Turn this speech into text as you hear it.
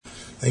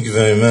Thank you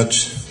very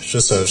much.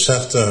 Shusar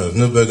Shachter of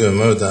Newberger,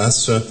 Murda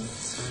Astra,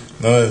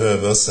 Noever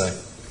Bosai.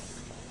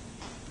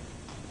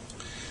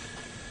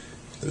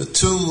 There are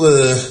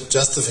two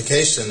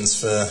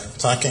justifications for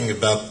talking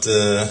about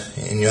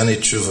Inyani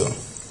Teshuva.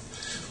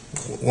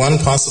 One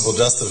possible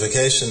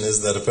justification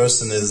is that a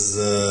person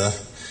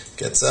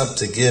gets up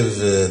to give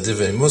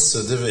Divrei Musa,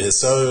 Divrei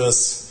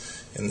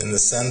Hisaros, in the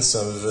sense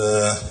of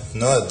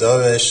Noah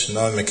Doresh,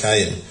 Noah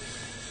Mekayim.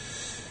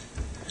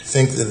 I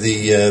think that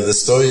the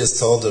story is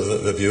told of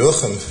Rabbi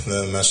Yerucham,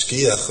 the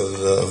Mashgiach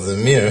of the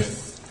Mir,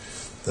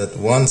 that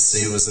once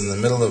he was in the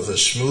middle of a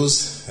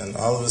shmooze, and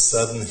all of a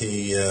sudden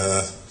he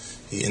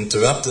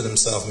interrupted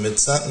himself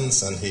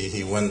mid-sentence, and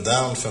he went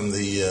down from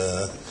the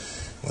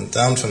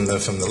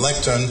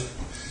lectern,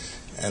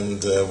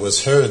 and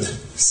was heard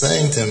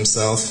saying to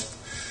himself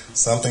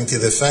something to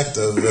the effect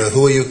of,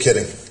 "Who are you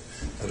kidding?"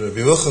 Rabbi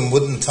Yerucham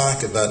wouldn't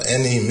talk about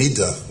any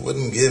midah,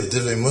 wouldn't give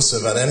divrei musa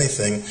about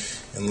anything,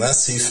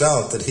 unless he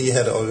felt that he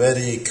had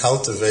already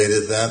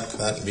cultivated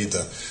that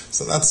midah.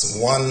 So that's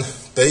one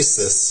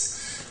basis,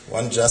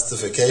 one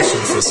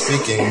justification for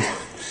speaking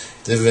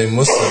divrei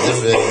musa,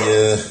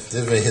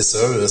 divrei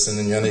hisaurus in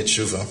Inyani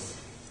Teshuva.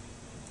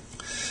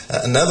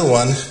 Another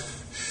one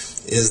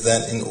is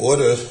that in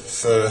order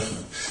for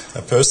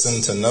a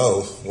person to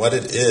know what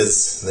it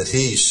is that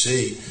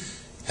she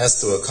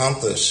has to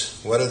accomplish,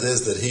 what it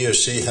is that he or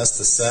she has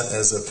to set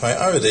as a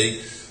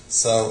priority,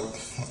 so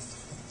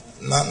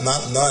not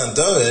in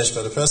Dorish,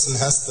 but a person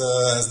has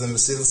to, as the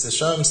Mesilas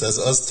Yesharim says,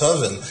 Oz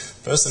Tovin,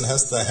 a person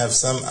has to have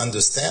some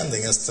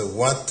understanding as to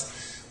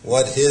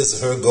what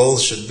his or her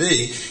goals should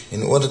be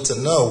in order to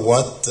know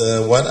what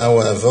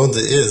our avoda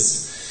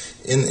is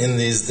in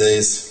these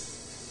days.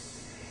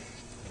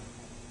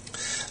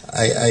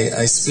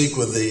 I speak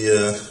with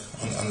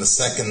on the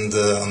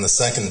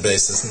second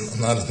basis,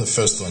 not on the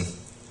first one.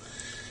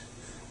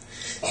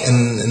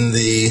 In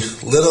the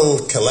little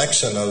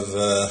collection of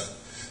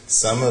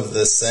some of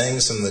the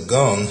sayings from the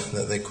Gaon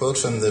that they quote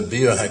from the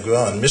Biur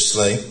Hagra and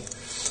Mishlei,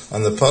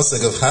 on the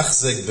pasuk of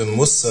Hachzik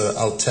b'Musar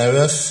al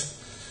teref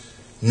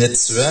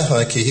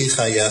nitzreha kihi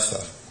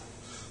chayecha.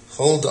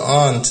 Hold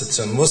on to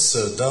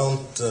Musar,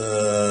 don't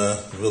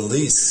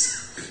release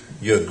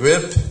your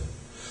grip.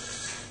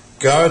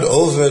 Guard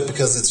over it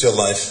because it's your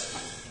life.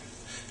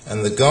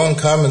 And the Gaon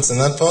comments in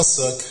that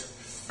pasuk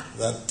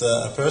that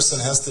a person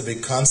has to be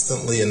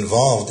constantly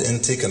involved in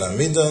Tikkun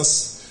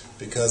HaMidos,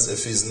 because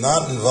if he's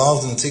not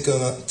involved in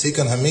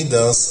Tikkun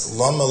HaMidos,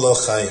 Lama Lo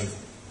Chaim.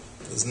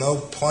 There's no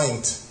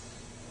point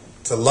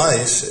to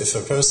life if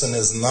a person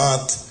is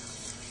not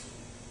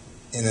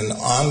in an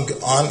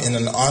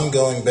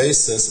ongoing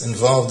basis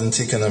involved in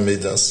Tikkun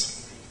HaMidos.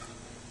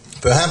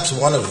 Perhaps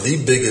one of the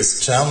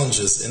biggest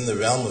challenges in the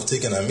realm of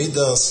Tikkun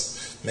HaMidos,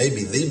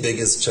 maybe the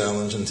biggest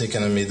challenge in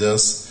Tikkun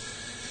HaMidos,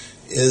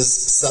 is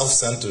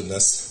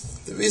self-centeredness.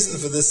 The reason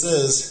for this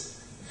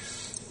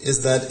is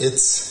that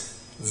it's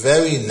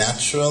very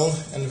natural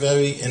and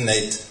very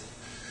innate.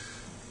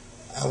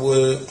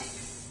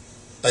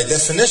 By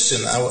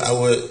definition,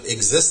 our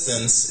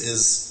existence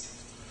is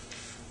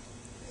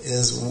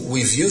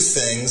we view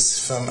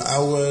things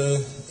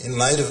in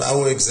light of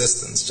our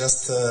existence.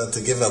 Just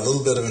to give a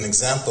little bit of an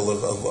example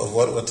of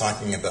what we're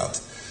talking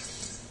about.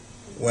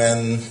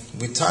 When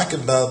we talk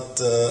about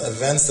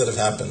events that have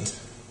happened,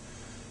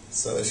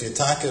 so if you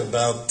talk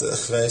about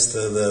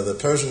the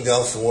Persian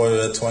Gulf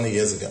War 20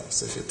 years ago,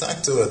 so if you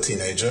talk to a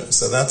teenager,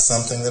 so that's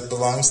something that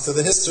belongs to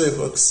the history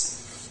books,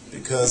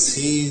 because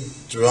he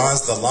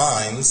draws the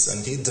lines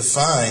and he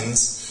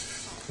defines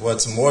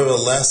what's more or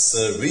less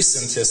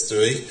recent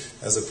history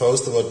as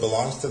opposed to what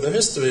belongs to the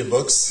history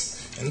books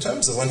in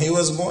terms of when he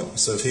was born.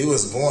 So if he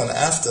was born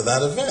after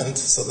that event,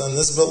 so then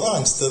this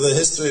belongs to the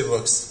history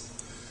books.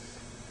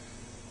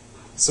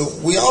 So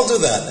we all do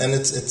that, and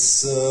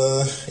it's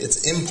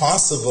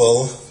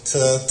impossible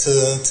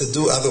to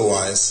do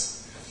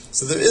otherwise.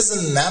 So there is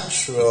a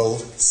natural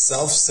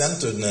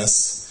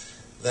self-centeredness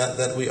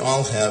that we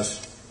all have.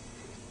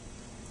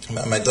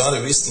 My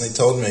daughter recently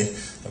told me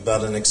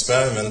about an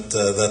experiment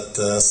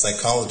that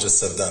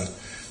psychologists have done.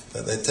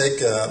 That they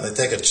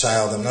take a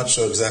child. I'm not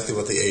sure exactly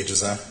what the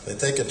ages are. They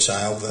take a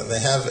child. They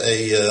have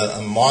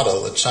a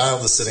model. A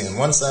child is sitting on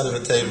one side of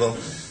a table,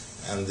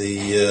 and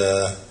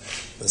the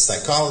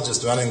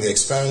psychologist running the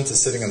experiment is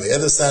sitting on the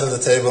other side of the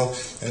table,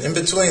 and in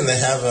between they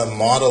have a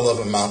model of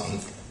a mountain.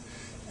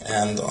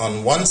 And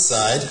on one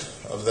side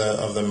of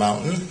the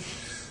mountain,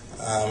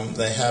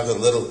 they have a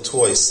little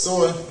toy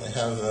store. They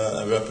have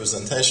a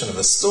representation of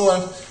a store,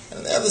 and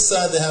on the other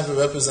side they have a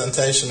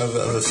representation of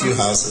a few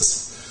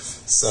houses.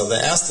 So they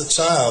asked the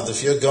child,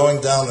 if you're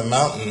going down the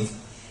mountain,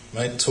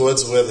 right,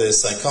 towards where the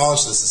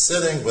psychologist is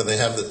sitting, where they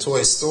have the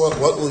toy store,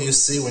 what will you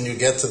see when you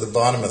get to the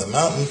bottom of the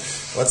mountain?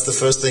 What's the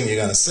first thing you're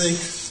going to see?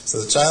 So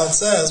the child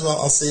says,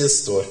 well, I'll see a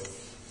store.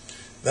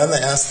 Then they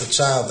ask the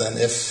child, and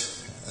if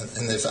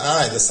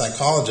I, the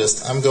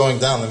psychologist, I'm going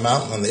down the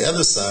mountain on the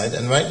other side,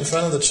 and right in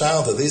front of the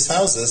child are these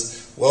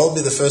houses, what will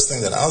be the first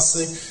thing that I'll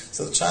see?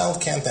 So the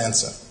child can't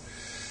answer.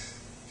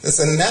 There's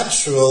a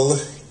natural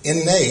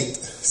innate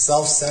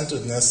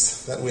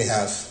self-centeredness that we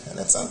have. And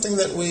it's something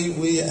that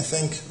we I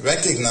think,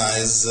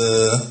 recognize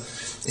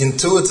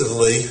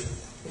intuitively,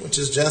 which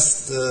is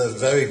just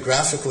very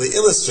graphically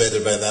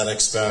illustrated by that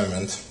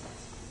experiment.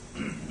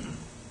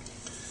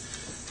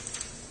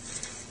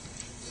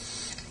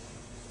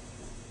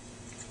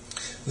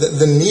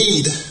 The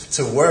need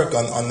to work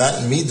on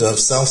that midah of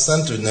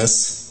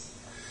self-centeredness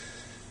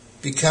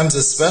becomes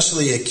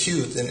especially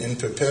acute in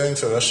preparing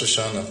for Rosh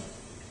Hashanah.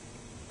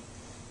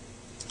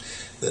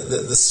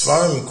 The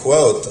Svarim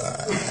quote,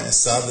 I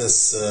saw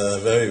this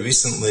very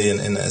recently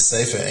in a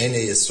Sefer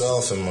Einei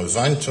Yisrael from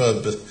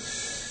Weintraub,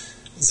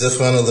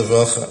 Zichronu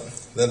Levracha,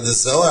 that the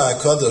Zohar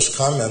HaKadosh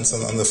comments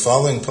on the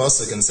following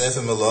pasuk in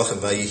Sefer Melachim,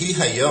 Vayihi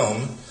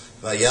Hayom,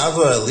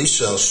 Vayavo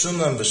Elisha al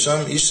Shunam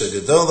v'sham Isha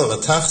Gedola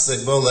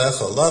v'tachzek bo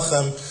le'echol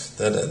lachem,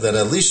 that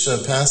Elisha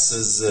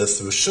passes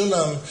through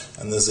Shunam,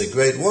 and there's a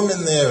great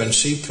woman there, and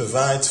she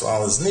provides for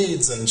all his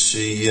needs, and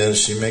she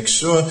makes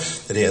sure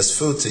that he has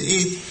food to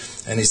eat.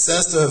 And he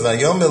says to her,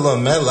 Vayom elo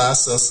me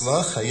lasos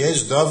lach,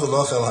 hayesh davar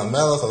loch el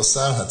hamelech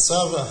osar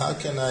hatzava, how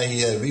can I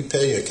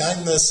repay your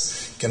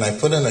kindness? Can I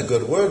put in a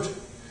good word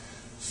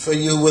for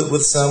you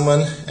with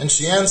someone? And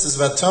she answers,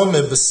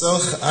 Vatome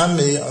besoch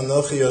ami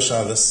anochi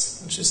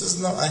yoshavas. And she says,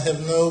 no, I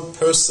have no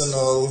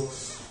personal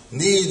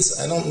needs.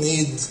 I don't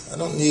need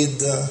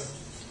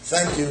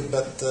thank you,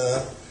 but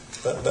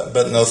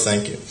no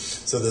thank you.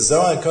 So the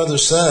Zohar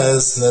Kodesh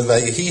says that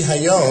Vayihi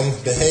Hayom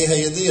behei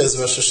hayadiyah is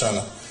Rosh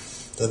Hashanah.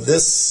 That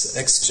this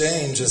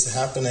exchange is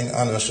happening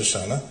on Rosh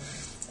Hashanah,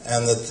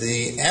 and that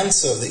the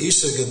answer of the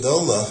Isha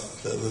Gedola,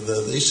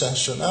 the Isha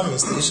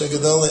Shunamis, the Isha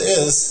Gedola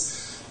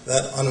is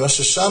that on Rosh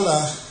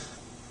Hashanah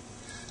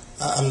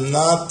I'm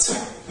not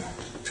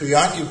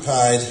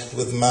preoccupied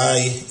with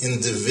my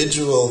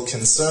individual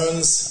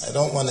concerns. I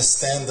don't want to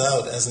stand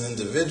out as an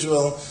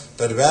individual,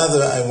 but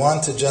rather I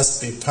want to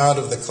just be part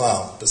of the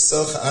klal.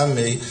 Besoch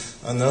ami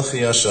anochi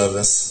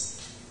yashavas.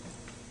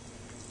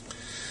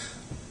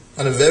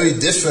 On a very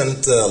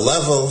different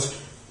level,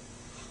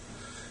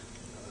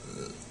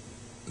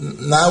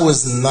 now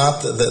is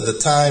not the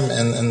time,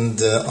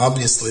 and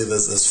obviously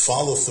there's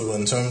follow-through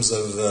in terms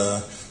of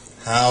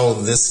how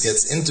this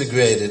gets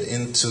integrated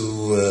into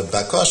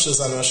Bakoshas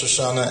on Rosh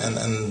Hashanah,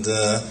 and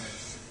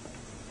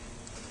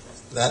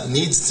that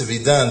needs to be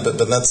done, but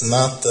that's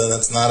not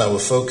our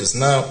focus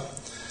now.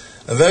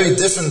 A very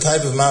different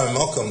type of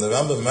Marimokum. The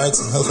Rambam writes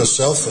in Hilchos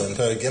Shofar, in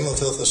Perek Gimel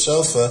Hilchos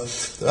Shofar,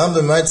 the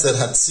Rambam writes that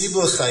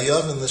Hatzibur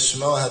chayav in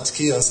l'shmo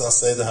hatkiyos al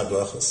seder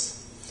habrachos.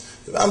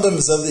 The Rambam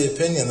is of the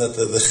opinion that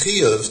the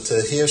chiyuv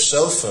to hear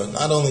shofar,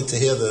 not only to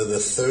hear the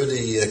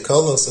 30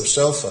 kolos of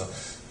shofar,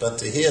 but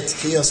to hear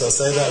tkiyos al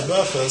seder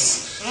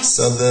habrachos.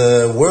 So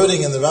the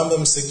wording in the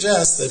Rambam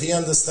suggests that he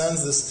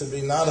understands this to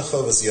be not a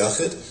chovas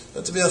yachid,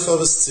 but to be a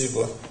chovas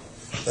tzibur.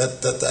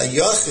 That a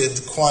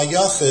yachid, qua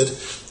yachid,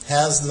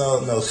 has no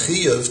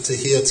chiyuv to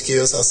hear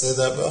tkiyos al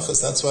seder brachos.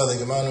 That's why the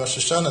Gemara in Rosh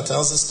Hashanah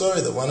tells the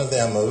story that one of the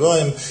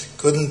Amoraim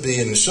couldn't be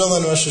in Shul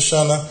in Rosh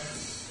Hashanah,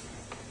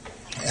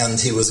 and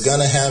he was going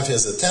to have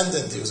his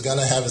attendant, he was going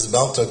to have his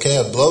Baal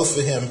Tokea blow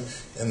for him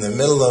in the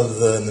middle of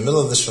the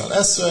Shemon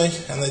Esrei,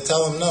 and they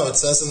tell him no. It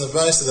says in the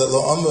Brisa that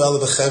lo amru el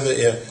b'chever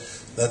ir,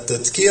 that the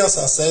tkiyos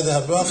al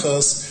seder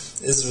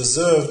brachos is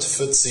reserved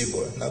for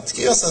tzibur. Now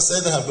tkiyos al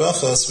seder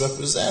brachos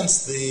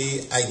represents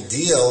the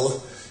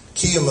ideal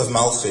Kiyum of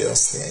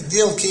Malchios. The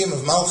ideal Kiyum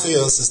of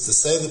Malchios is to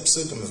say the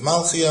Psukim of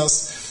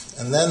Malchios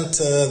and then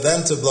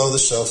to blow the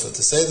shofar.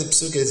 To say the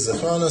Psukei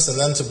Zechronos and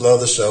then to blow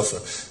the shofar.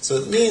 So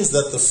it means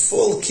that the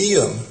full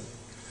Kiyum,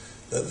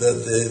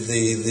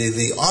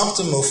 the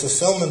optimal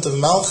fulfillment of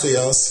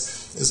Malchios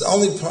is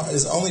only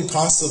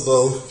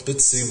possible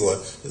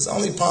b'tzibur. Is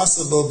only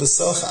possible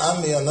b'soch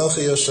ami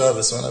anochi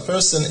yoshavas. When a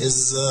person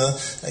is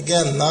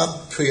again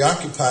not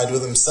preoccupied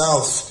with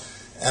himself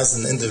as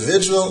an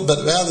individual,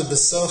 but rather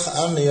besoch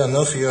ami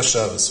anochi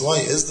yoshavas. Why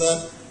is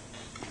that?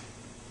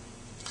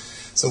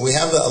 So we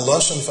have a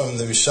lashon from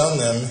the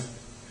Rishonim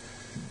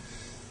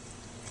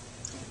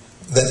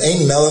that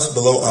ein melech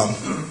below am,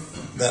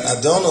 that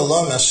Adon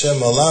Olam Hashem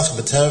Molach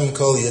b'terem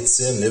kol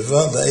yitzir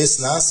nivra la'is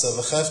nasa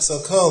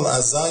v'cheftzal kol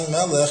azay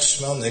melech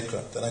shmel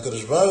nikra. That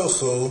HaKadosh Baruch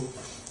Hu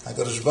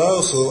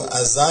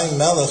azay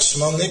melech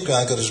shmel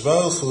nikra. HaKadosh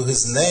Baruch Hu,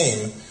 his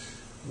name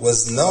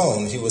was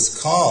known, he was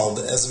called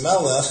as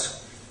melech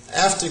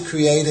after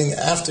creating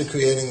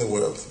the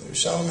world. The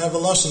Rishonim have a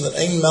lashon that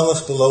ein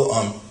melech below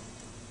am,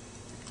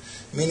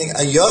 meaning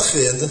a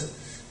yachid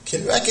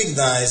can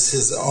recognize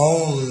his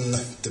own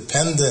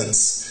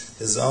dependence,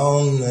 his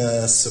own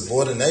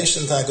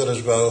subordination to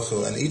HaKadosh Baruch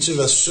Hu, and each of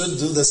us should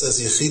do this as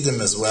yichidim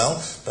as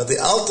well. But the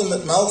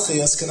ultimate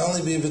malchias can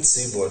only be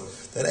b'tzibur,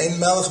 that ein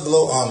melech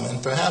below am,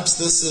 and perhaps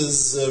this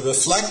is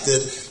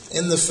reflected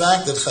in the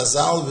fact that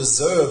Chazal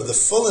reserved the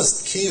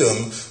fullest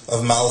kiyum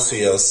of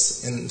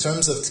malchios in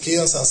terms of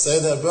tkiyos al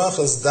seder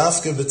habrachos,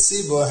 dafke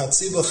b'tzibur,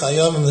 hatzibur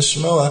chayav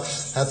l'shmoa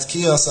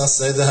hatkiyos al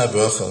seder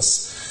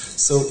habrachos.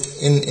 So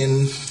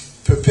in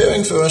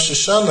preparing for Rosh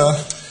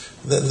Hashanah,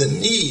 the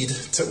need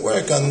to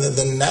work on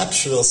the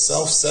natural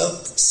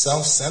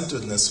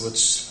self-centeredness,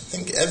 which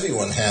think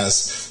everyone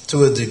has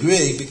to a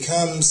degree,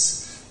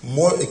 becomes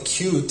more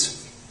acute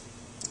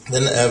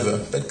than ever.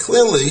 But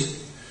clearly,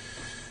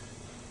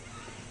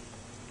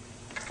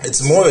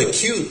 it's more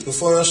acute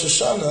before Rosh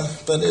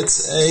Hashanah, but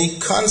it's a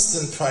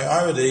constant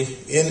priority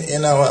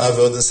in our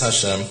Avodas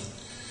Hashem.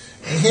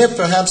 And here,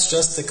 perhaps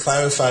just to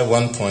clarify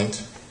one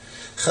point,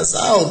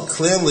 Chazal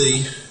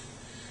clearly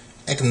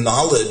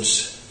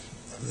acknowledge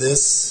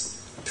this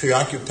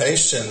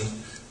preoccupation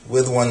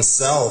with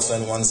oneself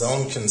and one's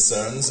own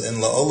concerns in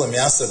La'olam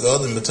Yasa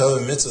Godim B'Torah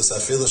Mitzvos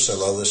Afilu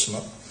Shelo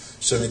Lishma.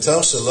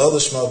 Shemitoch Shelo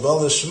Lishma Bo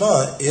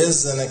Lishma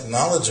is an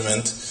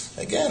acknowledgement,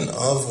 again,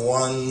 of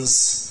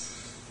one's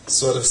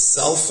sort of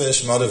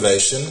selfish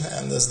motivation,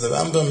 and as the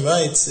Rambam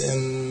writes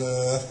in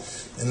the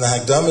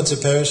Hagdama to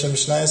Perish and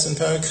Mishnayos and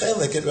Perek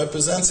Chelik, it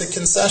represents a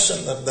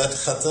concession that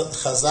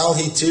Chazal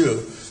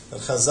hitiru,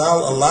 that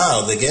Chazal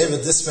allowed. They gave a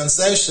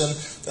dispensation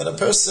that a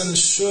person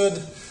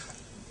should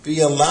be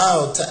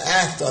allowed to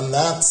act on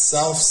that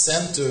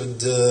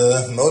self-centered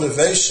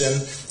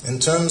motivation in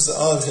terms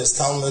of his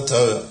Talmud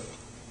Torah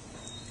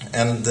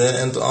and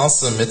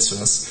also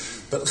mitzvahs.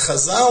 But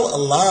Chazal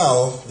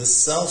allow the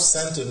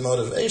self-centered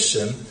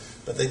motivation,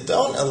 but they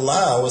don't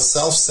allow a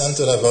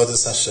self-centered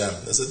Avodas Hashem.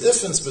 There's a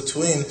difference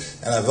between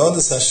an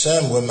Avodas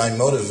Hashem where my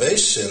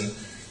motivation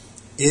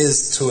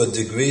is to a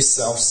degree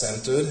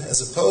self-centered,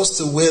 as opposed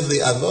to where the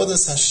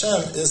Avodas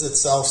Hashem is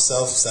itself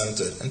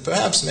self-centered. And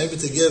perhaps maybe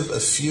to give a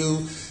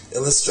few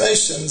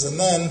illustrations, and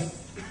then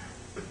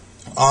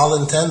all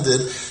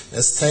intended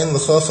as Tein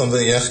L'Chochem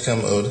V'Yech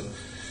Kamod.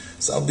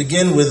 So I'll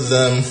begin with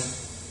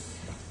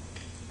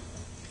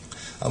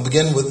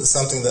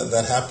something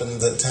that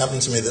happened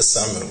to me this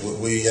summer.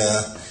 We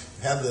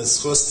had the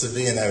schus to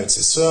be in Eretz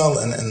Yisrael,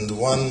 and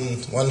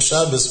one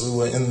Shabbos we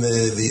were in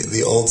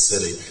the old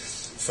city.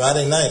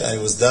 Friday night I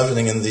was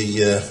davening in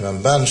the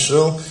Ramban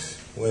Shul,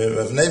 where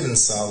Rav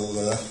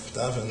Nebensal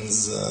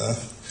davens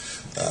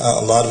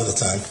a lot of the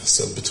time.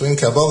 So between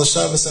Kabbalah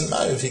Shabbos and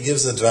Mariv, he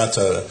gives a Dvar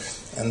Torah.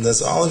 And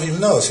as all of you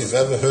know, if you've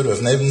ever heard Rav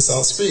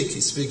Nebensal speak,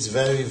 he speaks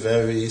very,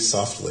 very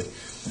softly.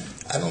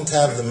 I don't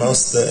have the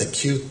most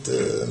acute,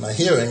 my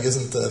hearing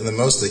isn't the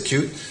most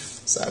acute,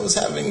 so I was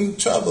having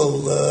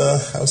trouble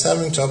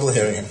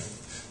hearing him.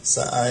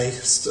 So I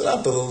stood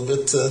up a little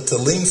bit to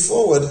lean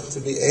forward to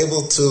be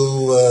able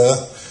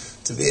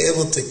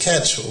to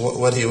catch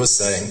what he was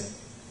saying.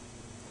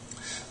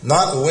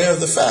 Not aware of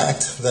the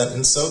fact that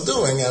in so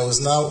doing I was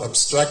now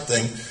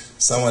obstructing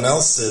someone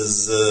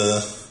else's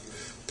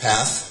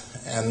path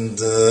and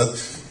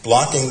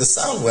blocking the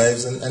sound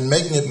waves and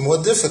making it more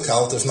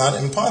difficult, if not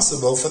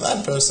impossible, for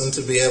that person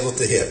to be able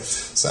to hear.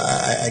 So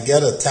I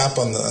get a tap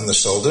on the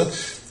shoulder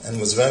and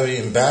was very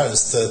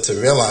embarrassed to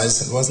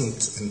realize it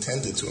wasn't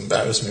intended to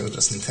embarrass me, it was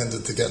just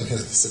intended to get me to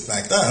sit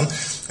back down,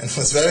 and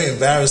was very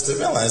embarrassed to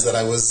realize that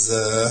I was,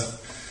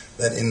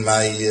 that in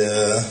my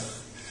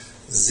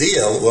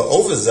zeal or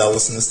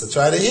overzealousness to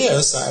try to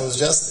hear, so I was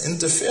just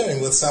interfering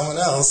with someone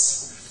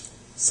else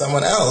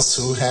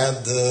who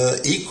had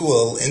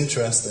equal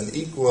interest and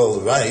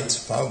equal right,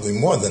 probably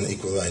more than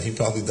equal right. He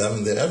probably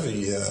davened there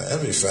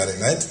every Friday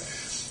night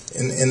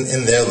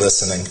in their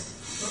listening.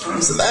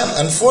 So that,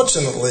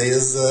 unfortunately,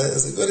 is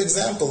a good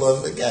example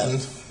of, again,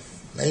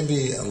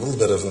 maybe a little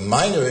bit of a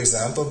minor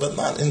example, but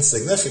not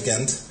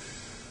insignificant,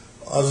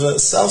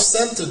 of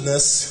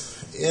self-centeredness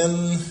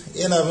in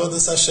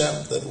Avodas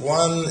Hashem, that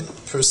one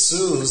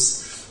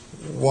pursues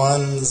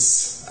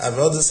one's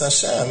Avodas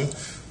Hashem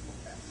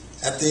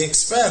at the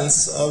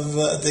expense of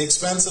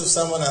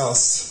someone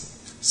else,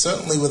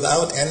 certainly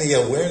without any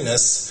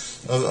awareness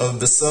of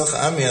B'soch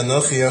Ami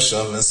Anochi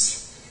Yashavas.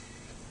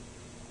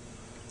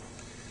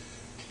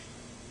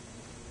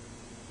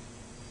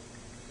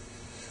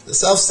 The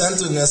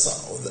self-centeredness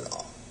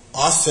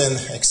often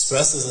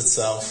expresses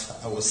itself,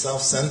 our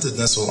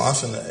self-centeredness will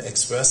often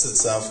express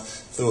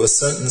itself through a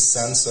certain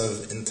sense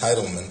of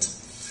entitlement.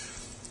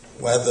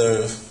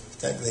 Whether,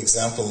 take the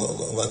example,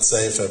 let's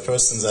say if a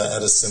person's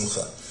at a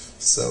simcha,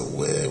 so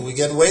we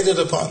get waited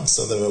upon.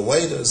 So there are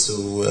waiters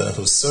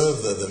who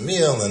serve the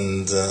meal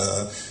and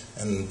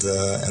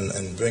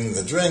bring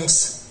the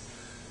drinks.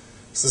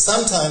 So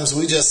sometimes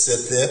we just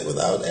sit there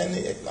without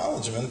any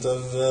acknowledgement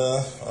of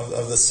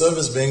the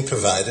service being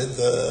provided.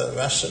 The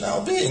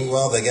rationale being,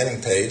 well, they're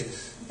getting paid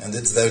and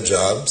it's their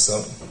job.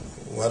 So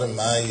what am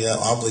I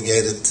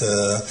obligated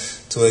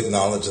to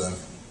acknowledge them?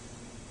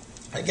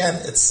 Again,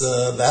 it's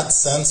that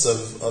sense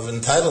of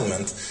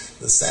entitlement,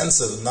 the sense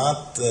of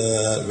not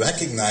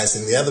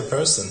recognizing the other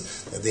person,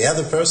 that the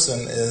other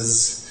person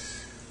is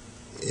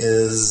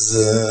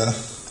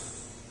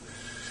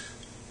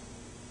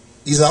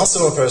he's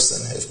also a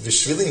person. If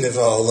b'shvili niva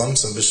olam,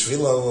 so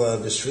b'shvilo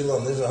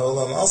niva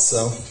olam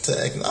also, to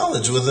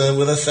acknowledge with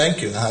a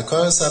thank you.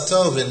 Hakaras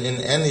hatov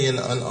in any and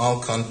on all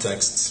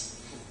contexts.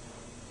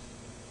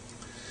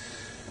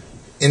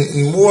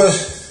 In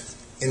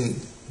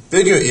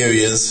bigger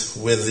areas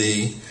with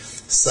the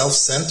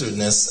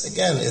self-centeredness,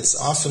 again, it's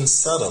often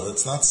subtle.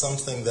 It's not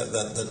something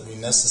that we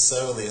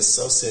necessarily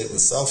associate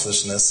with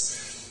selfishness.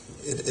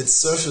 It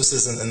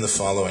surfaces in the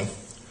following.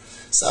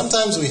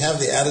 Sometimes we have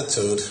the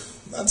attitude,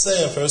 let's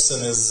say a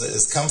person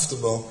is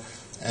comfortable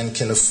and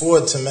can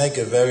afford to make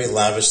a very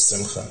lavish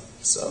simcha.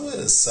 So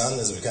his son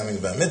is becoming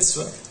bar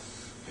mitzvah,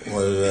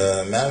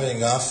 or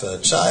marrying off a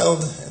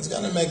child. He's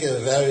going to make a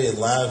very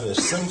lavish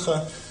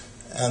simcha,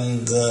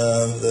 and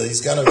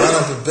he's going to run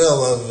up a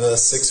bill of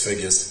 6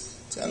 figures.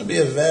 It's going to be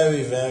a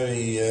very,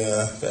 very,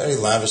 very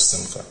lavish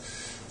simcha.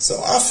 So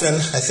often,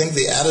 I think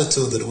the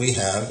attitude that we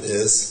have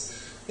is,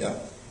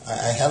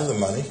 I have the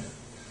money.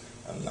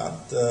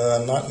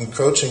 I'm not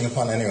encroaching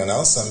upon anyone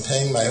else. I'm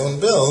paying my own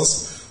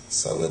bills.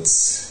 So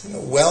it's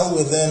well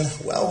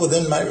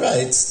within my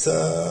rights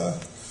to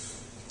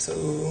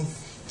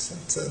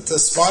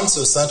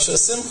sponsor such a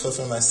simcha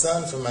for my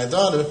son, for my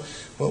daughter,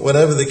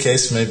 whatever the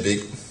case may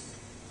be.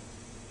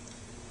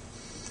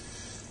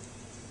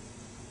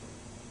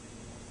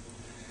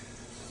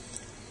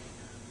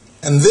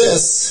 And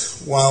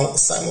this, while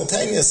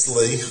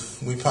simultaneously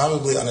we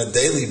probably on a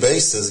daily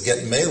basis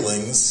get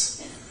mailings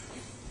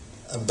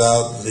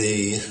about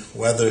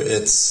whether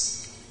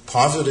it's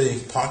poverty,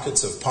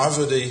 pockets of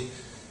poverty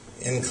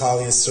in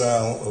Klal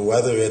Yisrael, or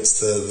whether it's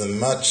the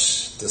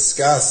much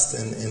discussed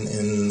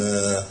in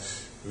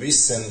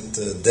recent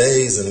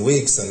days and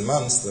weeks and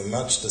months, the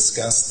much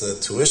discussed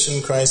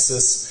tuition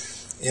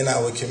crisis in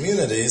our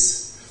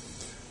communities.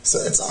 So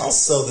it's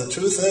also, the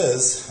truth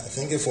is, I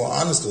think if we're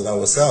honest with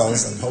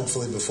ourselves, and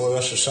hopefully before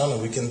Rosh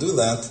Hashanah we can do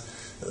that,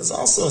 there's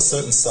also a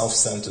certain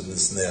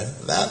self-centeredness there.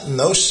 That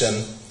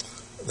notion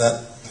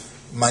that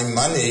my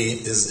money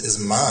is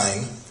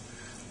mine,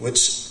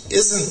 which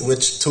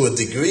to a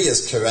degree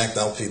is correct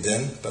al pi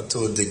din, but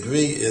to a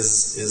degree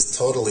is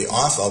totally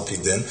off al pi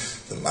din.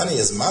 The money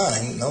is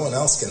mine, no one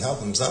else can help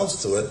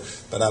themselves to it,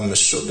 but I'm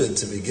meshubed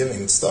to be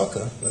giving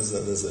tzedakah. There's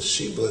a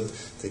shibud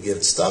to give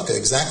tzedakah.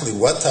 Exactly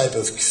what type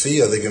of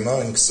kfiyah the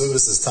Gemara in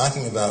Ksubis is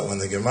talking about when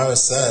the Gemara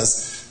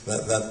says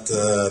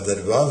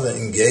that Rabbi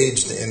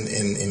engaged in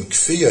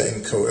kfiyah,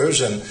 in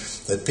coercion,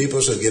 that people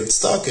should give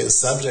tzedakah, is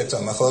subject to a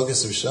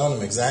machlokas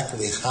rishonim,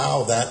 exactly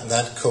how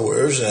that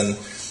coercion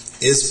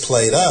is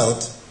played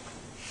out.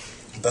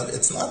 But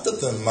it's not that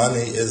the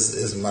money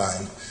is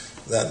mine,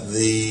 that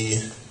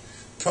the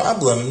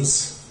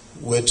problems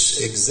which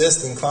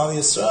exist in Klal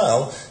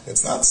Yisrael,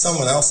 it's not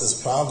someone else's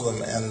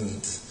problem,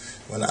 and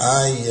when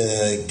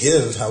I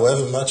give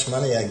however much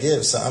money I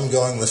give, so I'm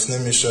going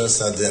lifnim yishur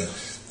sadin.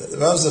 The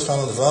Rav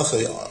Zechron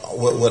Levacha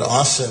would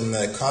often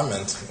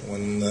comment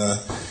when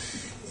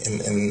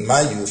in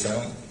my youth,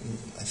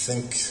 I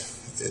think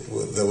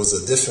there was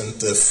a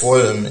different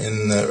forum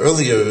in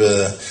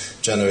earlier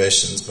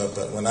generations, but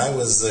when I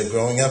was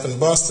growing up in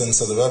Boston,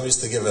 so the Rabbi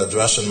used to give a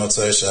drasha on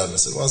Motzei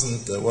Shabbos. It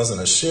wasn't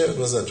a shiur, it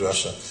was a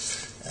drasha,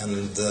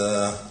 and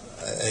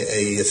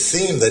a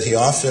theme that he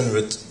often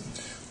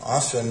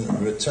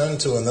returned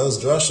to in those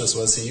drashas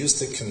was he used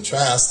to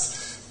contrast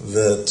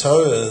the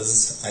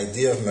Torah's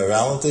idea of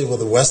morality with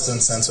the Western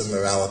sense of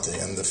morality.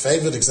 And the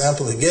favorite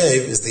example he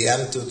gave is the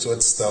attitude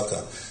towards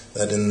tzedakah.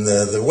 That in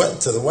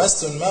to the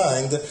Western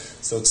mind,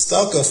 so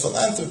tzedakah,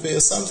 philanthropy,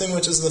 is something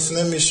which is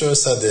lifnim yishur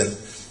sadin.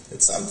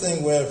 It's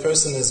something where a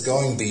person is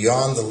going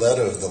beyond the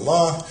letter of the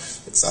law.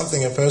 It's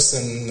something a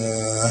person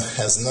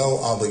has no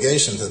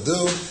obligation to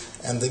do.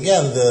 And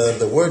again,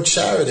 the word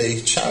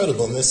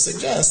charitableness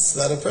suggests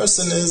that a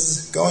person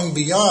is going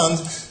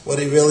beyond what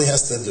he really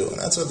has to do. And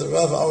that's what the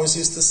Rav always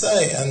used to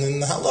say. And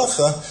in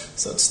halacha,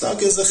 so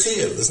tzedakah is a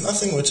shiur. There's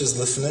nothing which is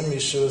lifnim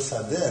yishur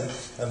sadin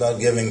about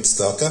giving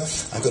tzedakah.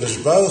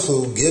 HaKadosh Baruch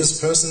Hu gives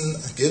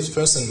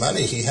person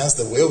money. He has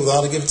the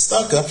wherewithal to give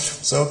tzedakah.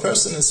 So a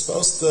person is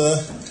supposed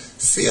to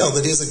feel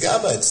that he's a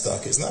gabbai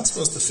tzedakah. He's not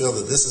supposed to feel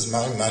that this is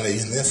my money,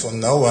 and therefore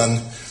no one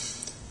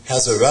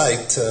has a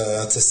right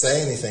to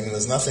say anything.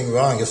 There's nothing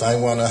wrong if I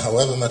want to,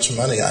 however much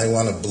money I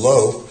want to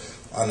blow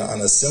on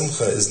a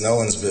simcha is no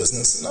one's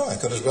business. No,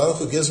 HaKadosh Baruch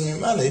Hu gives me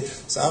money,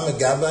 so I'm a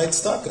gabbai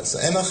tzedakah. So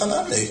ein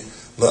achanami.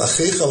 The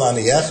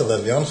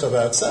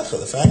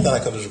fact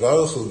that HaKadosh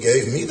Baruch Hu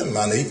gave me the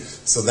money,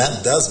 so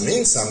that does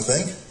mean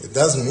something. It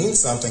does mean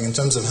something in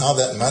terms of how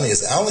that money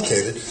is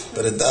allocated,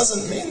 but it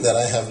doesn't mean that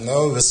I have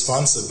no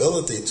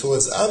responsibility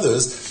towards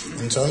others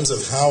in terms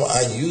of how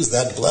I use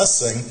that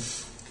blessing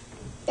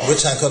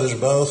which HaKadosh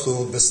Baruch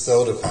Hu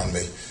bestowed upon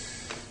me.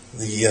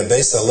 The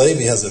Beis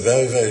HaLevi has a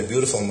very, very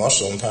beautiful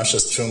mashal in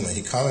Parshas Truma.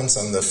 He comments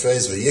on the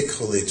phrase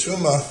 "v'yikhu li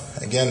truma,"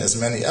 again, as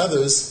many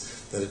others,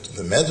 that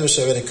the Medrash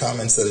already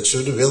comments that it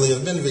should really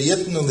have been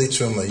 "v'yitnu li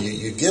truma."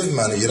 You give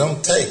money, you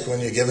don't take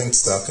when you're giving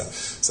tzedakah.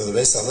 So the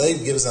Beis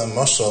HaLevi gives a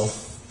mashal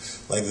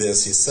like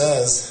this. He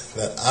says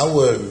that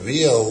our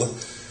real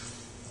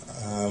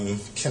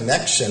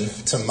connection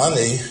to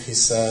money, he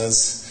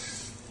says,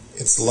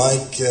 it's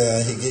like,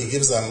 he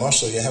gives a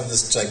mashal, you have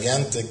this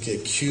gigantic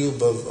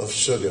cube of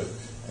sugar,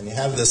 and you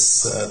have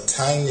this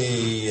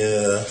tiny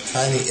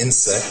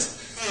insect,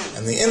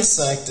 and the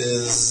insect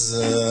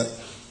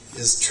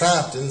is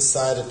trapped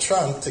inside a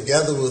trunk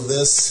together with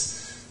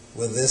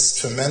this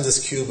tremendous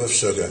cube of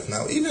sugar.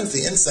 Now, even if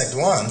the insect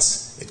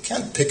wants, it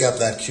can't pick up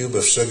that cube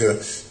of sugar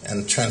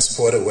and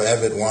transport it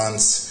wherever it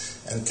wants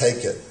and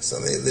take it. So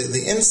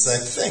the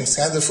insect thinks,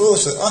 kind of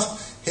foolish, that,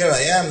 here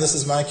I am, this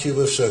is my cube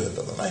of sugar.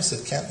 But the mice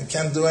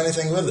can't do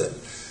anything with it.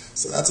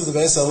 So that's what the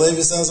Beis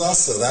HaLevi says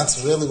also.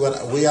 That's really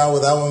what we are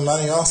with our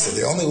money also.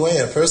 The only way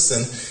a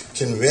person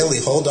can really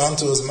hold on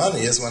to his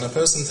money is when a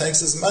person takes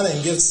his money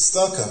and gives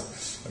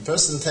tzedakah. A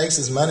person takes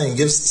his money and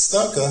gives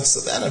tzedakah, so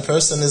then a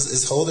person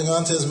is holding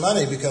on to his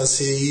money because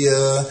he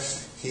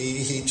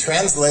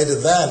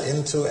translated that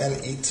into an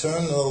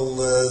eternal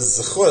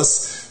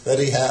zechus that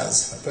he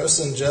has. A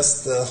person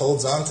just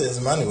holds on to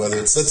his money, whether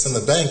it sits in the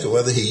bank or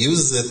whether he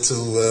uses it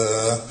to,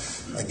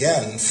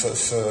 again, for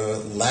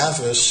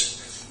lavish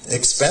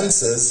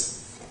expenses.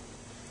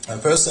 A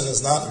person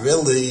is not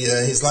really,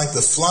 he's like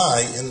the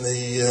fly in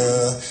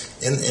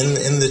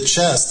the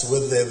chest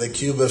with the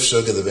cube of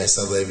sugar, the Beis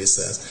HaLevi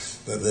says.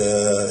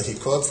 He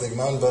quotes the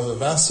Gemara in Bava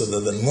Basra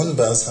that the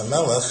Munbaz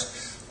HaMelech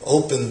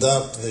opened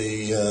up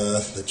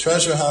the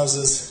treasure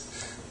houses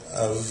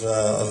of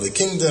the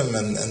kingdom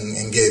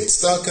and gave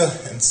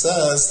tzedakah, and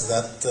says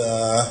that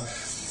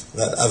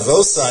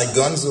avosai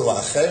gonzu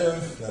la'acher,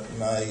 that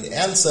my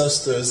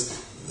ancestors,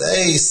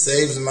 they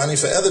saved money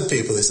for other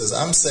people. He says,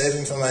 I'm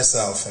saving for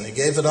myself. And he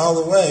gave it all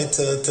away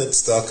to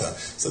tzedakah.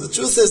 So the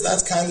truth is,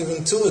 that's kind of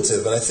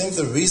intuitive. But I think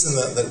the reason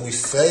that we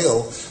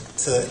fail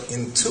to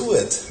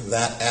intuit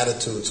that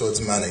attitude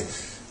towards money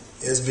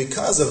is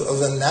because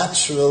of a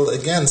natural,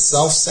 again,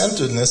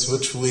 self-centeredness,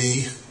 which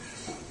we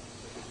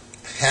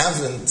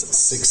haven't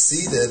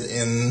succeeded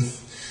in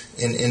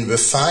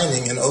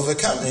refining and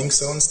overcoming.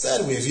 So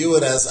instead we view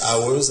it as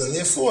ours, and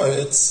therefore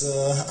it's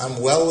I'm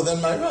well within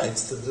my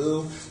rights to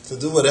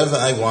do whatever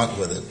I want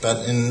with it.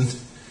 But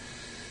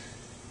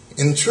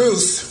in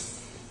truth,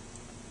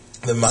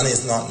 the money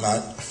is not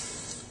mine.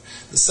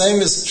 The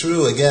same is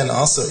true again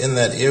also in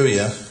that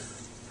area.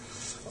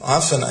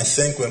 Often I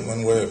think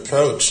when we're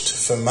approached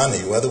for money,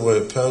 whether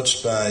we're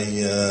approached by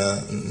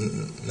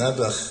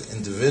Nebuch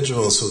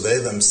individuals who they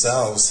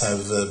themselves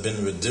have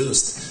been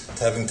reduced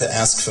to having to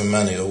ask for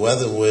money, or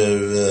whether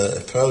we're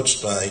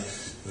approached by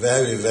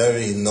very,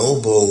 very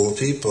noble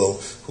people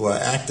who are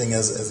acting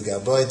as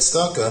Gabbai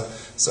Tzedakah,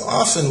 so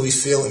often we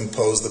feel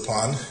imposed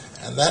upon,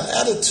 and that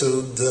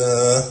attitude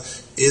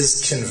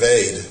is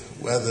conveyed,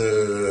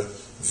 whether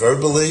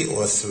verbally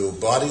or through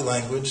body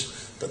language.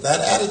 But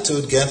that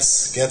attitude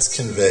gets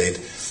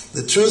conveyed.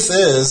 The truth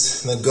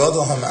is that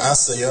Godel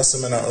Hama'asa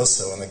Yosem and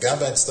Ha'osa, when the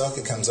Gabbai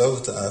Tzedakah comes over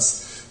to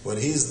us, what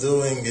he's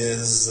doing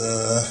is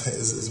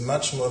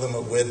much more than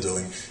what we're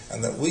doing,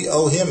 and that we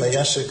owe him a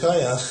Yasher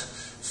Koyach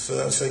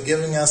for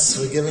giving us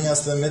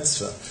the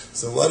mitzvah.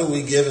 So what do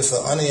we give if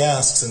the ani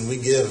asks and we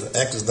give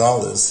X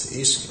dollars?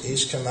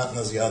 Ish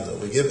kamatnas yada.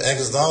 We give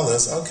X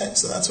dollars. Okay,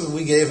 so that's what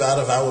we gave out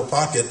of our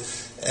pocket,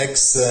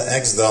 X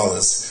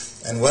dollars.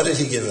 And what did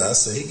he give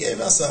us? So he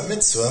gave us a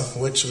mitzvah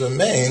which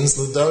remains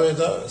l'dorei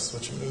doros,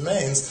 which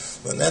remains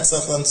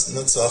l'netzach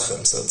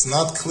l'netzachim. So it's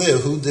not clear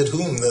who did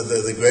whom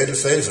the greater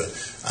favor.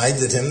 I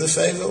did him the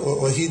favor,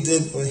 or he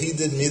did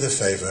me the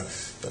favor.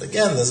 But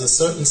again, there's a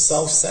certain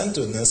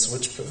self-centeredness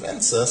which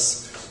prevents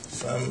us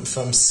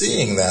from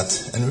seeing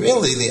that. And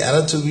really, the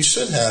attitude we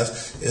should have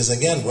is,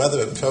 again,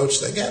 whether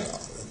approached, again,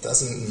 it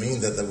doesn't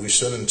mean that we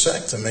shouldn't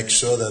check to make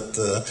sure that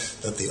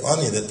the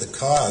oni, that the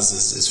cause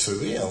is for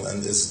real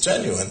and is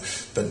genuine.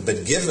 But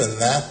given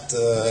that,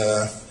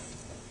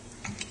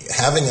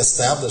 having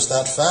established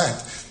that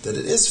fact, that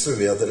it is for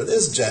real, that it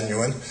is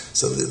genuine,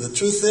 so the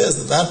truth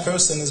is that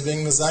person is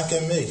being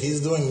mezakeh me. He's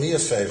doing me a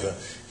favor.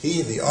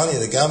 He, the oni,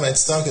 the Gabbai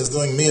Tzedakah, is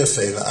doing me a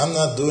favor. I'm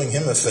not doing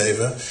him a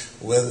favor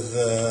with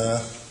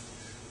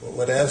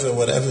whatever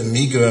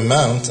meager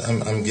amount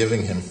I'm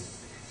giving him.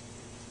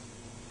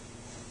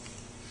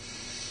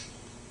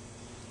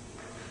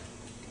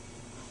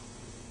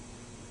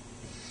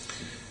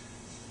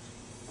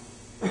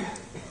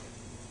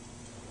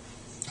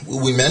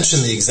 We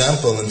mentioned the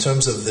example in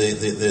terms of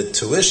the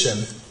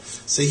tuition.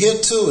 So here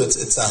too,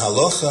 it's a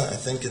halacha. I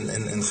think in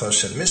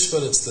Choshen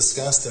Mishpat it's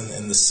discussed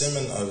in the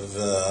siman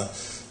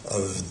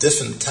of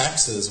different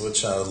taxes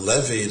which are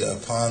levied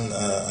upon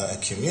a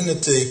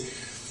community.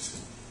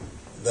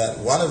 That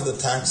one of the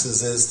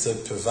taxes is to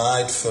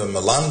provide for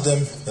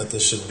melamdim, that there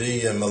should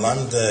be a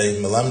melamdei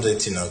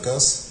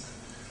tinokos.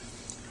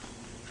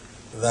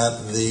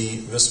 That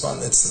the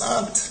response, it's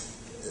not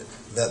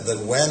that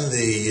when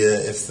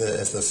if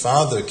the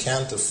father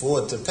can't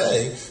afford to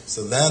pay,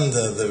 so then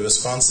the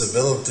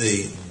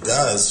responsibility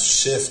does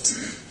shift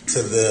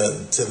to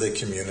the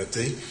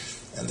community.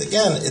 And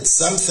again, it's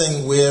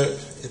something where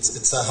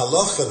it's a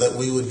halacha that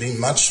we would be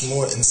much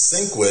more in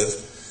sync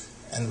with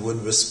and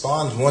would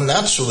respond more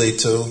naturally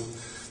to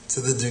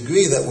the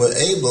degree that we're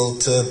able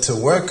to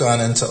work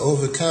on and to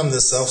overcome the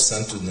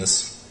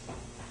self-centeredness.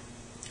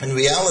 In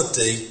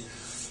reality,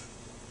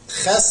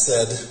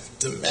 chesed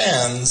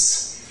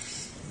demands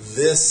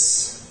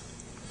this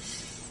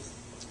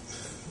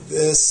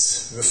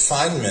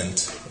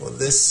refinement, or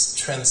this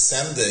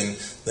transcending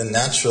the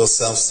natural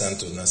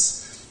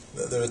self-centeredness.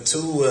 There are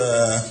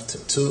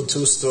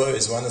two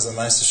stories. One is a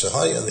Ma'aser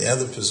Shehaya, the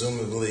other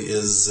presumably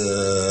is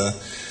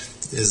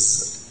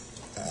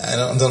I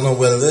don't know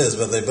what it is,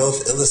 but they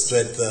both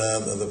illustrate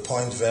the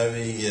point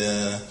very,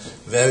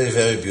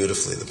 very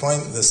beautifully.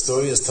 The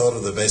story is told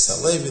of the Beis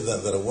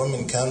HaLevi, that a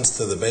woman comes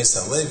to the Beis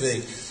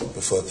HaLevi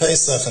before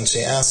Pesach, and she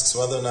asks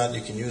whether or not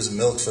you can use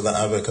milk for the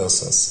arba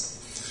kosas.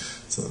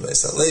 So the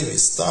Beis HaLevi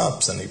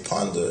stops and he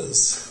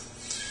ponders,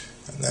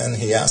 and then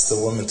he asks the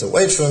woman to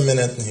wait for a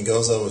minute, and he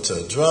goes over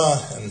to a drawer,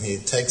 and he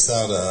takes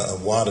out a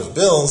wad of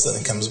bills, and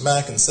he comes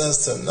back and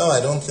says to her, no,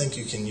 I don't think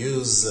you can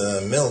use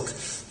milk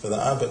for the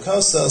arba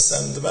kosas,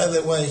 and by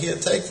the way, here,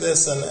 take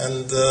this,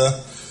 and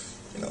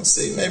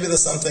see, maybe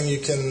there's something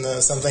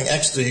something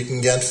extra you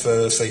can get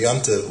for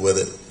Yom Tov with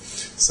it.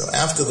 So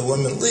after the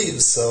woman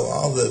leaves, so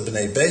all the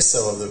Bnei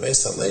Beso of the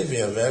Beis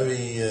HaLevi are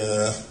very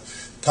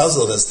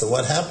puzzled as to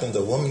what happened.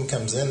 A woman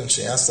comes in and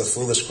she asks a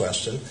foolish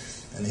question,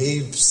 and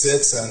he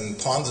sits and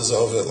ponders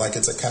over it like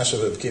it's a kasha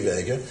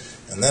v'b'kiveger,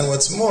 and then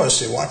what's more,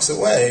 she walks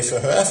away, for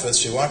her efforts,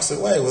 she walks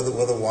away with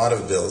a wad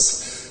of bills.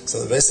 So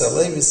the Beis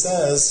HaLevi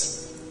says,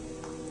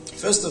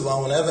 first of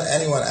all, whenever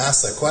anyone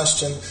asks a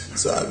question,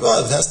 so a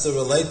Rav has to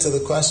relate to the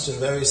question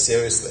very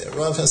seriously. A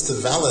Rav has to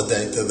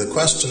validate the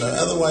questioner,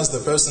 otherwise the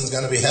person's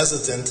going to be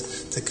hesitant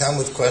to come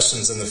with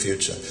questions in the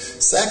future.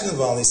 Second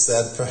of all, he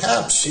said,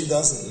 perhaps she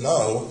doesn't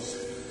know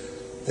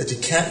that you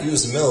can't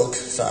use milk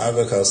for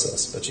arba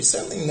kosas, but she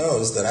certainly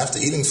knows that after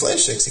eating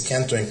fleishiks, you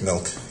can't drink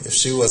milk. If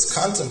she was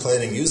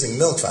contemplating using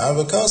milk for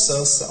arba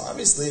kosas, so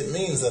obviously it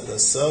means that they're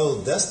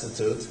so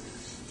destitute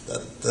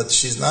that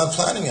she's not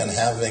planning on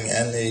having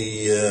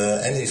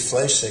any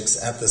fleishiks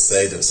at the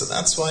Seder. So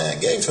that's why I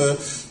gave her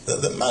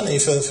the money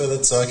for the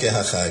Tzorkei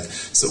HaChag.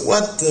 So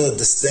what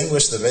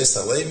distinguished the Beis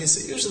HaLevi?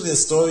 So usually the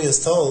story is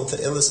told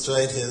to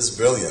illustrate his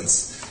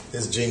brilliance,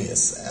 his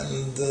genius.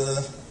 And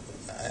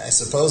I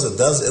suppose it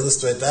does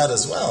illustrate that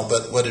as well.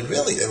 But what it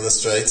really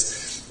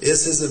illustrates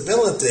is his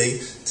ability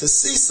to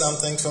see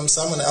something from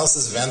someone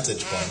else's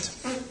vantage point.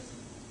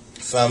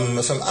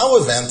 From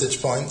our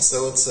vantage point,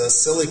 so it's a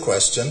silly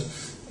question.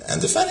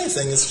 And if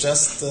anything, it's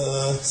just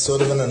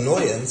sort of an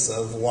annoyance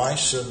of why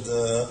should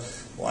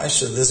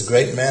this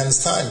great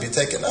man's time be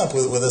taken up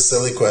with a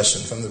silly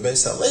question. From the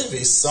Beis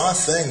HaLevi, saw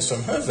things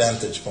from her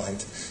vantage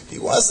point. He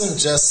wasn't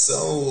just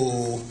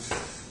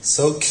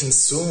so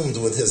consumed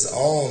with his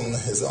own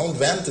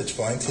vantage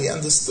point. He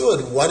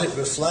understood what it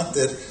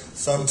reflected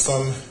from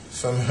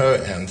her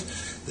end.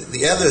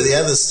 The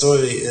other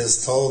story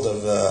is told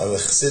of a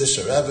Chassidish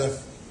Rabbi.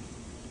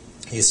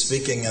 He's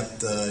speaking in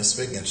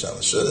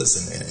Shalashudas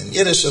in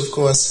Yiddish, of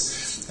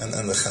course, and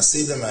the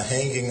Hasidim are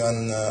hanging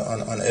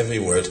on every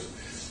word.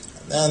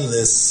 And then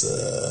this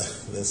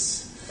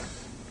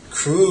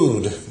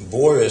crude,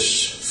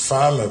 boorish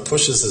farmer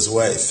pushes his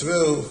way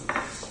through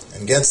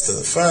and gets to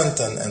the front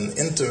and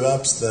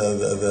interrupts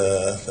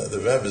the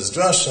Rebbe's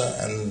drasha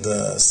and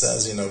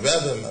says,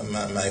 Rebbe,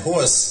 my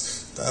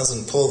horse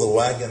doesn't pull the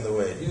wagon the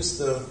way it used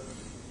to.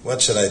 What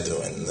should I do?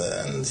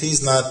 And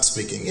he's not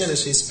speaking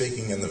Yiddish, he's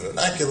speaking in the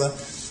vernacular.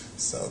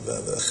 So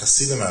the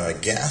Hasidim are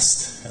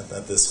aghast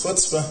at this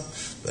chutzpah,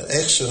 but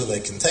Eichshu, they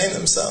contain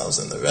themselves,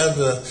 and the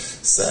Rebbe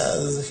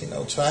says,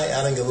 try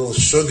adding a little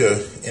sugar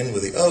in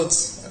with the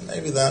oats, and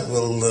maybe that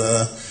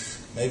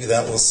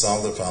will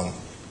solve the problem.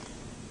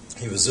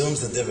 He resumes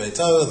the Divrei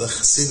Torah. The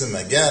Hasidim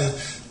again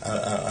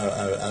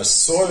are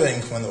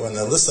soaring when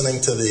they're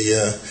listening to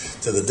the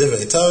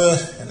Divrei Torah,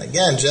 and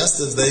again, just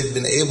as they've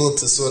been able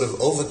to sort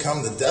of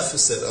overcome the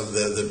deficit of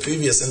the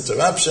previous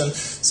interruption,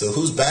 so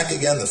who's back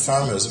again? The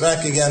farmer is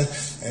back again,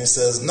 and he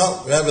says,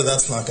 "No, Rabbi,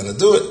 that's not going to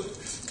do it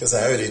because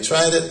I already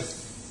tried it.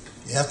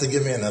 You have to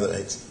give me another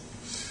 8."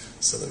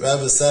 So the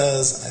Rabbi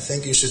says, I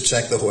think you should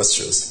check the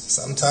horseshoes.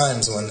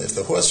 Sometimes if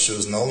the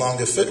horseshoes no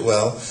longer fit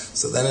well,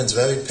 so then it's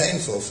very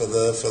painful for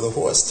the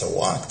horse to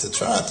walk, to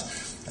trot,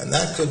 and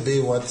that could be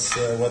what's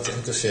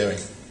interfering.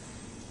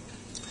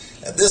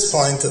 At this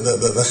point,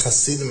 the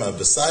Hasidim are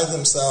beside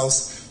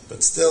themselves,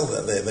 but still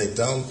they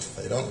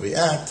don't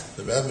react.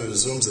 The Rabbi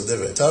resumes the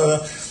Divrei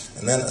Torah,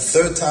 and then a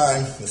third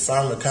time the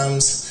farmer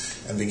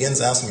comes and begins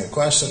asking a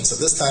question. So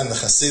this time the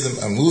Hasidim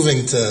are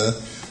moving to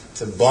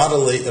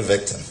bodily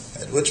evict him.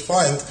 At which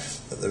point,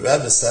 the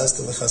Rebbe says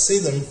to the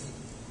Hasidim,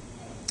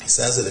 he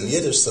says it in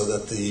Yiddish so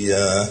that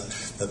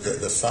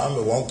the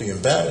farmer won't be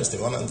embarrassed, he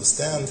won't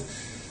understand.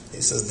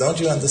 He says, don't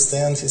you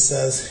understand? He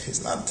says,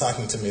 he's not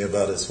talking to me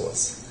about his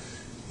horse.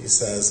 He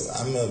says,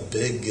 I'm a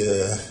big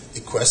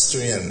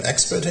equestrian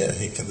expert here.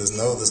 There's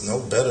no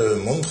better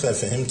mumche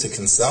for him to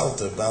consult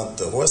about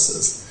the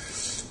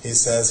horses. He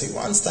says he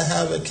wants to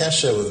have a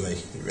kesher with me.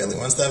 He really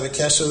wants to have a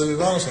kesher with the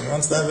Rebbe.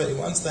 He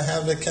wants to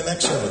have a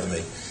connection with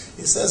me.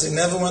 He says he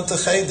never went to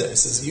Cheder. He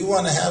says, you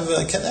want to have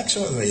a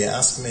connection with me. You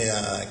ask me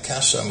a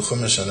kasha on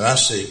Chumash and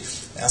Rashi.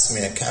 Ask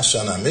me a kasha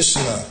on a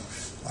Mishnah,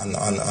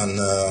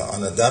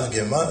 on a Dav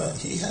Gemara.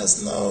 He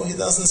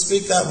doesn't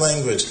speak that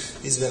language.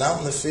 He's been out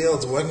in the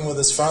field working with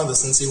his father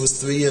since he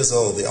was 3 years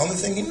old. The only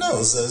thing he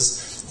knows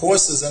is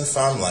horses and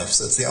farm life.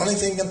 So it's the only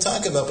thing he can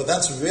talk about, but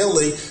that's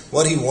really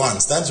what he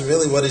wants. That's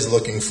really what he's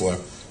looking for.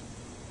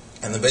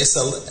 And that's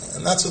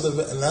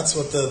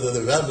what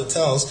the Rabbi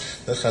tells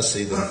the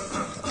Hasidim.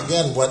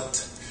 Again,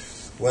 what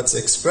what's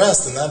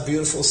expressed in that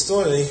beautiful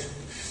story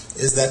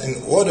is that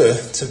in order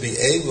to be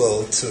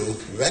able to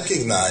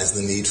recognize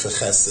the need for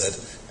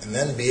chesed and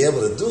then be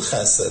able to do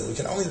chesed, we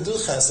can only do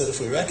chesed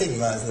if we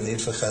recognize the need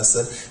for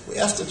chesed. We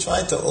have to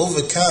try to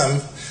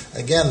overcome,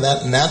 again,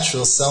 that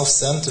natural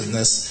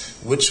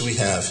self-centeredness which we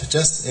have.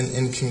 Just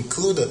in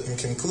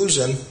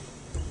conclusion,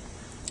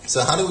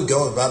 so how do we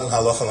go about in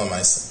halacha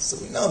l'maaseh? So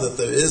we know that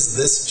there is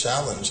this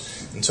challenge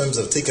in terms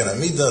of tikkun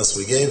amidos.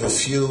 We gave a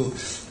few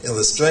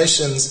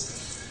illustrations.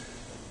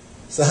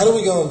 So how do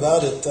we go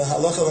about it,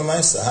 halacha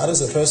l'maaseh? How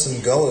does a person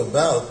go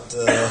about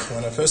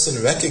when a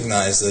person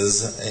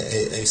recognizes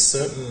a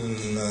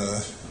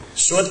certain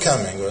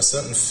shortcoming or a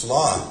certain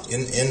flaw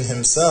in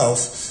himself?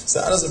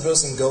 So how does a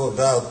person go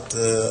about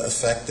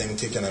affecting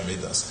tikkun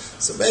amidos?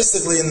 So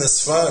basically in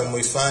this forum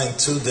we find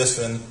two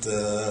different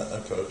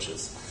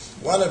approaches.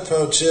 One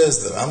approach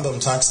is, the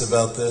Rambam talks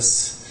about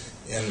this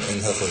in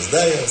Hilchos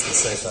Deos, the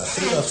Sefer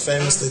Achinuch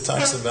famously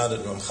talks about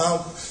it,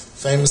 Ramchal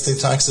famously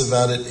talks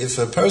about it. If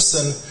a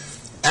person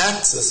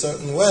acts a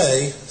certain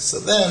way, so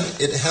then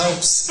it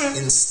helps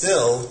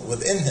instill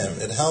within him,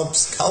 it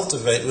helps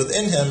cultivate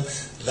within him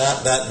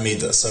that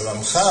midah. So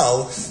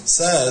Ramchal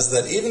says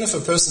that even if a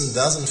person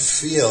doesn't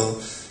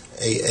feel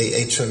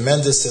a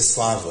tremendous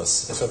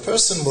hislavos, if a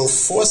person will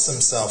force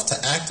himself to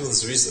act with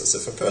zrizos,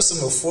 if a person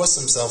will force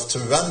himself to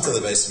run to the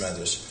Beis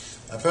Medrash,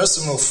 a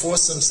person will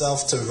force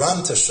himself to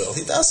run to shul,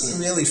 he doesn't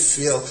really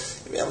feel,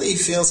 he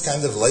feels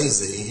kind of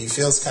lazy, he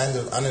feels kind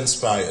of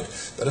uninspired.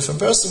 But if a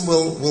person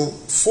will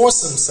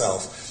force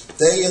himself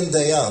day in,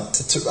 day out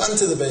to run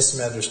to the Beis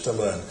Medrash to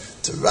learn,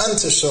 to run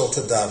to shul to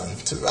daven,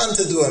 to run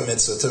to do a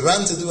mitzvah, to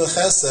run to do a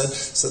chesed,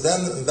 so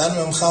then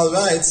Ramchal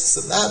writes,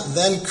 so that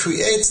then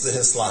creates the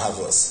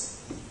hislavos.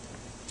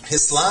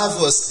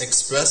 Hislavos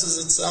expresses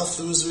itself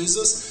through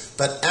zrizos,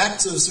 but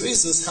acts of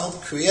zrizos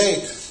help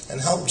create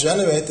and help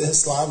generate the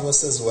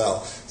hislavos as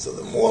well. So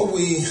the more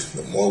we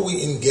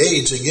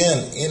engage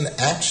again in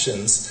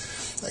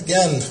actions,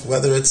 again,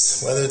 whether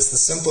it's the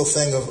simple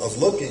thing of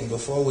looking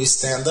before we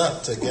stand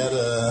up to get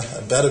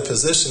a better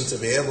position to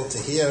be able to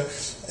hear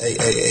a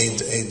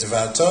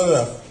Dvar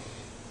Torah,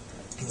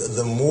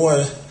 the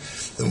more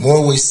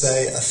we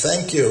say a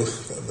thank you,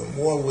 the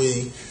more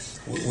we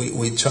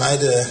try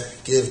to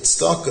give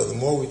tzedakah, the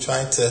more we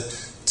try to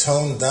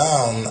tone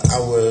down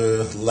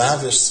our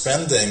lavish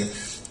spending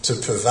to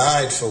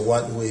provide for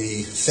what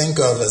we think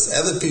of as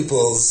other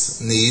people's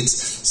needs,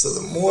 so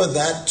the more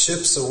that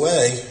chips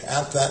away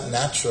at that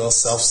natural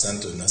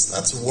self-centeredness.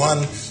 That's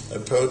one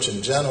approach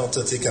in general to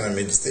tikkun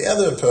amidos. The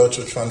other approach,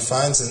 which one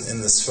finds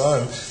in this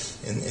form,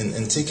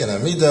 in tikkun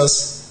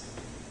amidos,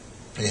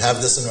 you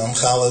have this in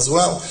Ramchal as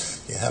well,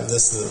 you have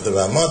this, the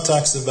Ramah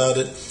talks about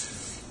it,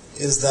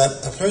 is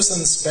that a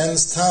person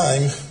spends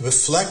time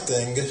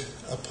reflecting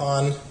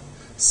upon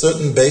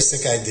certain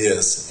basic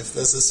ideas. If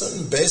there's a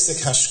certain basic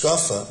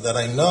hashkafa that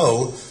I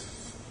know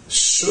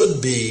should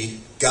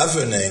be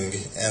governing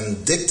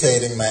and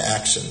dictating my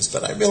actions,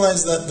 but I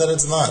realize that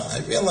it's not. I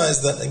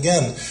realize that,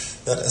 again,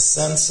 that a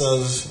sense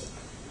of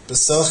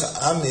B'soch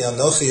Ami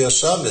Anochi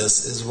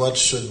Yoshavis is what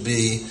should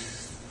be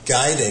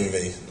guiding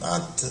me,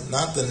 not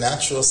the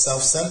natural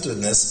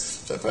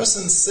self-centeredness. If a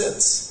person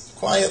sits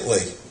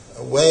quietly,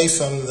 away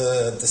from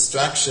the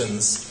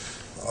distractions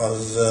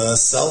of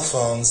cell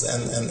phones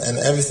and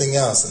everything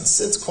else, and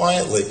sits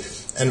quietly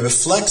and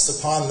reflects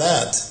upon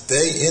that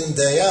day in,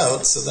 day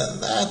out, so then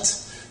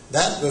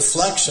that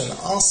reflection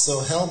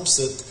also helps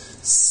it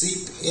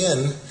seep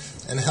in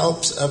and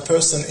helps a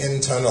person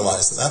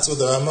internalize. And that's what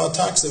the Ramah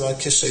talks about,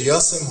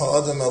 Kishayosim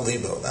ha'adam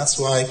alibo. That's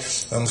why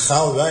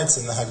Ramchal writes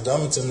in the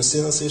Hagdamah to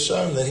Mesilas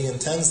Yesharim that he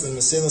intends the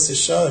Mesilas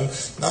Yesharim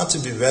not to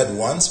be read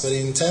once, but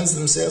he intends the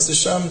Mesilas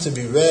Yesharim to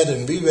be read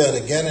and reread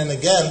again and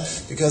again,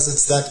 because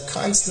it's that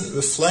constant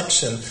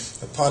reflection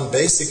upon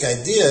basic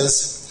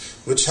ideas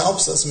which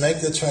helps us make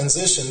the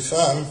transition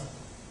from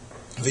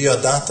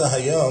V'yodata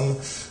hayom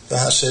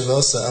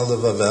v'hashevosa el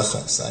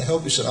levavecha. So I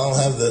hope we should all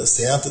have the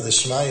siyata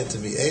d'shmaya to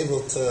be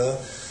able to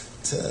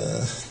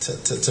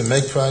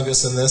make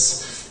progress in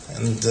this,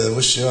 and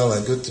wish you all a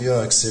good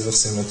year.